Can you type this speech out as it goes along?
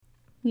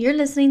You're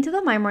listening to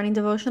the My Morning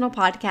Devotional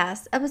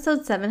Podcast,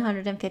 episode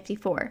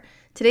 754.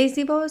 Today's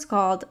Devo is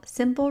called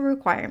Simple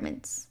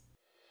Requirements.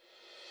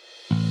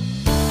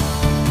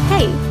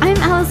 Hey, I'm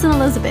Allison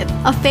Elizabeth,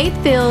 a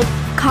faith-filled,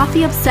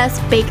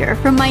 coffee-obsessed baker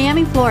from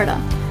Miami,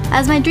 Florida.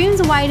 As my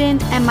dreams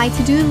widened and my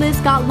to-do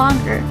list got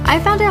longer, I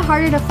found it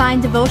harder to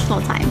find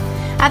devotional time.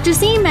 After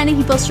seeing many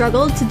people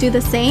struggle to do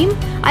the same,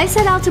 I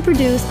set out to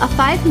produce a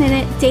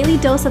 5-minute daily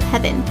dose of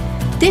heaven.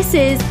 This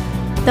is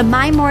the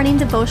My Morning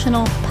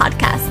Devotional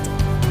Podcast.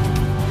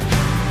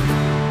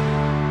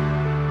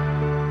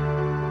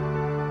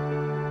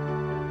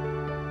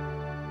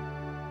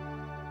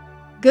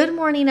 Good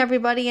morning,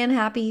 everybody, and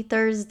happy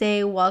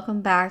Thursday.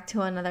 Welcome back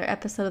to another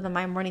episode of the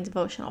My Morning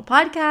Devotional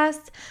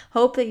Podcast.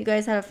 Hope that you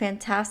guys had a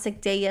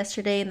fantastic day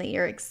yesterday and that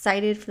you're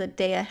excited for the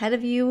day ahead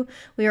of you.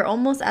 We are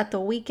almost at the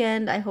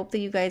weekend. I hope that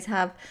you guys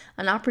have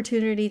an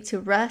opportunity to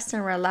rest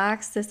and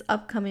relax this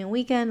upcoming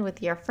weekend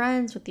with your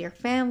friends, with your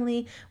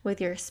family, with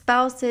your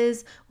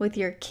spouses, with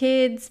your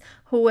kids,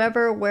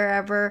 whoever,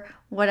 wherever,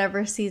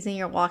 whatever season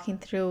you're walking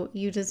through.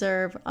 You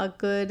deserve a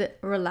good,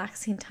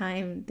 relaxing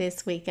time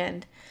this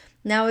weekend.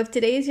 Now, if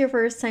today is your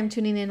first time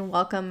tuning in,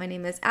 welcome. My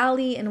name is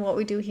Allie, and what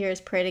we do here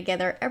is pray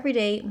together every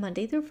day,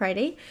 Monday through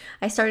Friday.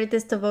 I started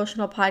this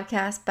devotional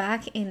podcast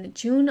back in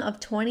June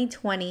of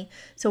 2020,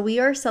 so we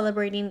are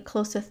celebrating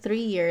close to 3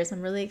 years.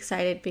 I'm really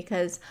excited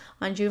because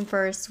on June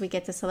 1st, we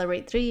get to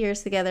celebrate 3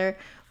 years together.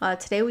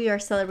 Today, we are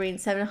celebrating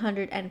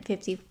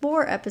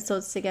 754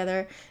 episodes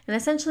together, and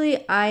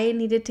essentially, I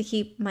needed to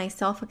keep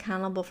myself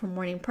accountable for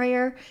morning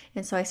prayer,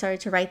 and so I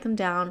started to write them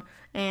down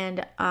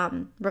and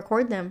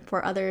record them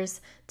for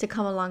others to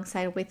come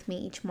alongside with me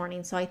each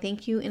morning. So I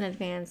thank you in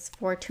advance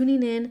for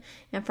tuning in,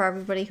 and for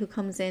everybody who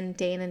comes in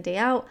and day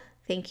out,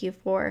 thank you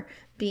for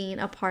being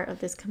a part of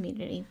this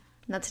community.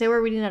 Now today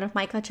we're reading out of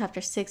Micah chapter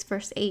 6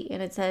 verse 8,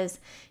 and it says,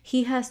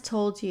 "He has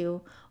told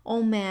you,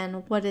 O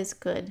man, what is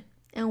good,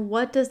 and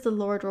what does the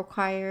Lord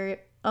require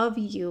of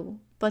you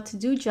but to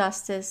do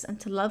justice and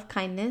to love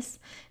kindness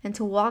and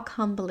to walk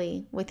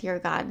humbly with your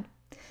God."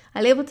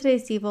 I labeled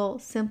today's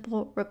Devo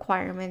Simple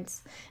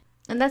Requirements,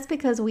 and that's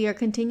because we are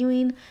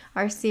continuing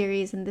our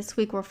series, and this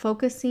week we're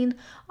focusing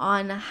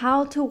on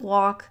how to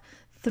walk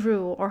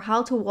through or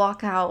how to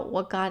walk out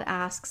what God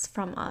asks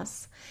from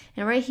us.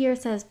 And right here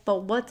it says,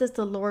 "But what does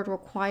the Lord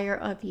require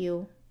of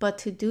you but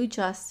to do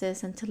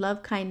justice and to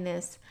love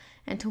kindness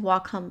and to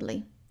walk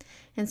humbly?"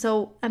 And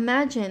so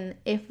imagine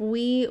if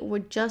we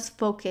would just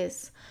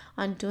focus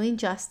on doing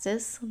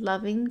justice,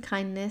 loving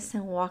kindness,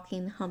 and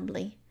walking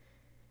humbly.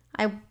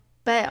 I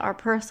bet our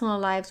personal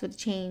lives would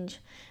change.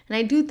 And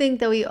I do think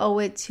that we owe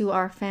it to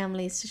our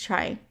families to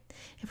try.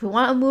 If we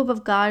want a move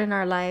of God in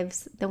our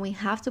lives, then we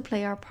have to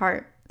play our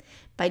part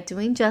by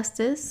doing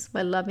justice,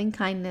 by loving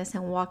kindness,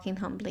 and walking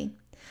humbly.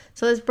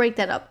 So let's break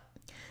that up.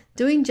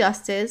 Doing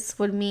justice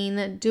would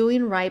mean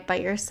doing right by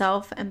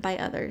yourself and by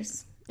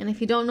others. And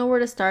if you don't know where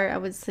to start, I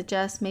would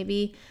suggest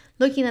maybe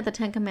looking at the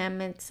 10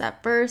 Commandments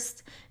at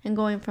first and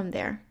going from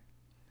there.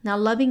 Now,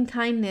 loving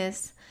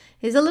kindness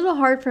is a little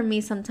hard for me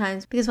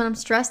sometimes because when I'm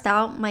stressed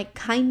out, my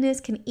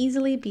kindness can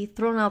easily be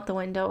thrown out the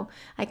window.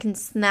 I can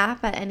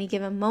snap at any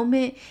given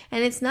moment,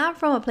 and it's not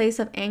from a place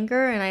of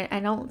anger, and I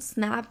don't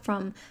snap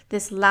from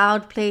this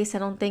loud place. I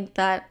don't think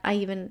that I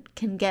even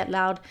can get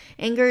loud.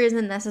 Anger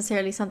isn't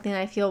necessarily something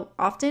I feel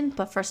often,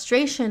 but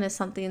frustration is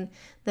something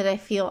that I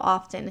feel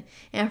often.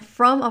 And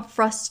from a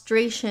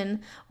frustration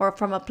or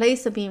from a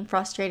place of being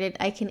frustrated,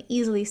 I can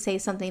easily say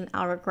something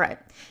I'll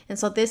regret. And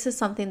so this is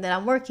something that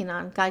I'm working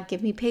on. God,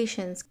 give me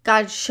patience.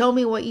 God, show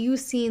me what you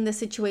see in the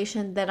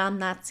situation that I'm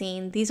not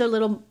seeing. These are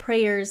little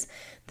prayers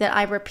that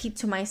I repeat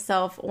to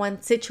myself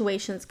when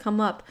situations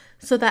come up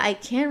so that I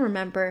can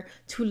remember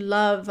to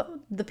love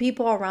the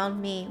people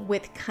around me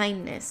with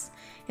kindness.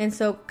 And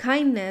so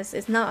kindness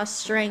is not a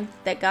strength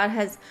that God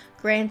has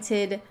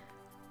granted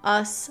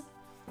us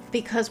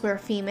because we're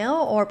female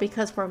or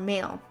because we're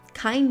male.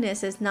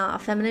 Kindness is not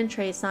a feminine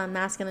trait, it's not a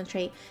masculine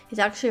trait. It's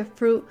actually a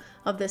fruit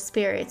of the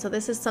Spirit. So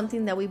this is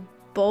something that we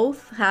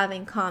both have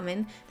in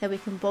common that we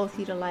can both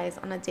utilize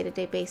on a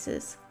day-to-day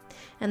basis.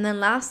 And then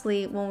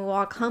lastly, when we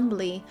walk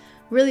humbly,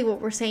 really what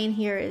we're saying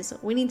here is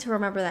we need to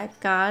remember that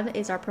God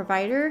is our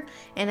provider,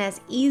 and as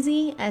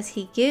easy as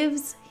He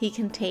gives, He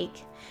can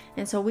take.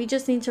 And so we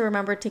just need to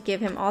remember to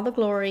give Him all the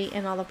glory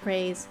and all the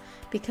praise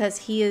because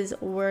He is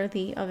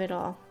worthy of it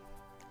all.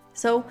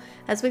 So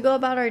as we go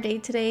about our day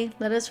today,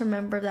 let us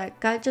remember that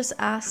God just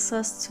asks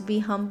us to be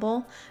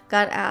humble.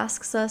 God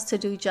asks us to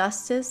do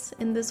justice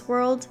in this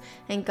world,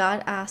 and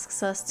God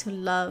asks us to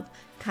love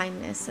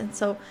kindness. And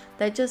so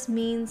that just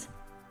means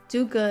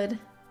do good,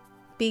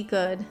 be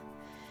good,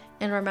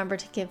 and remember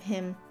to give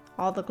Him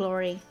all the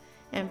glory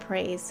and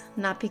praise,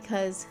 not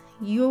because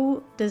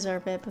you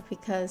deserve it, but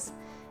because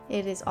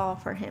it is all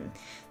for Him.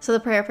 So the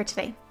prayer for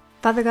today.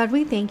 Father God,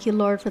 we thank you,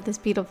 Lord, for this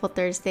beautiful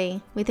Thursday.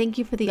 We thank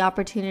you for the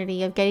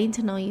opportunity of getting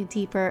to know you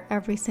deeper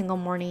every single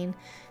morning.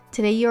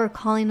 Today you are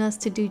calling us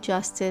to do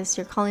justice,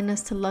 you're calling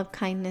us to love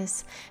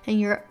kindness, and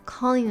you're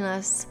calling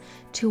us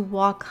to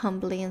walk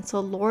humbly. And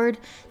so Lord,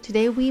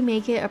 today we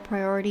make it a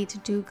priority to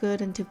do good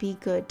and to be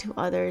good to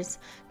others.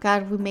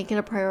 God, we make it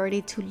a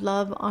priority to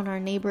love on our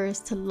neighbors,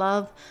 to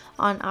love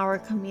on our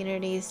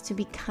communities, to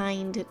be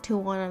kind to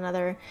one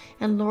another.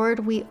 And Lord,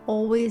 we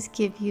always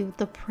give you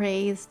the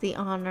praise, the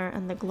honor,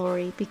 and the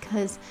glory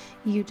because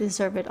you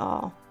deserve it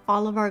all.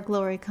 All of our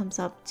glory comes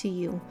up to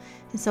you.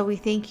 And so we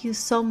thank you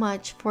so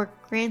much for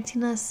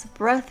granting us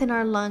breath in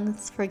our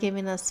lungs, for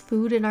giving us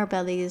food in our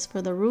bellies,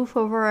 for the roof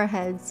over our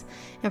heads,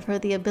 and for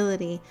the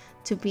ability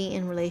to be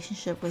in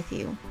relationship with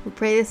you. We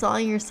pray this all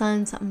in your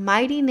Son's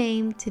mighty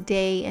name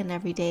today and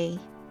every day.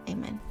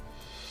 Amen.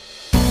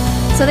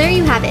 So there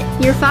you have it,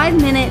 your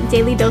 5-minute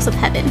daily dose of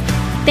heaven.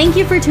 Thank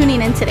you for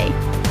tuning in today.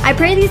 I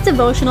pray these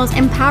devotionals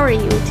empower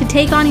you to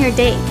take on your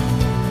day.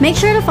 Make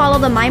sure to follow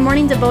the My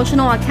Morning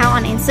Devotional account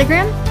on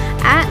Instagram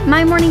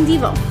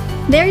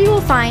 @MyMorningDevo. There you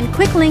will find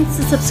quick links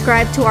to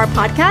subscribe to our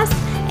podcast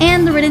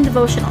and the written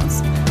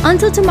devotionals.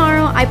 Until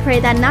tomorrow, I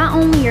pray that not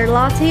only your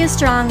latte is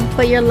strong,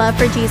 but your love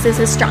for Jesus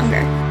is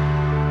stronger.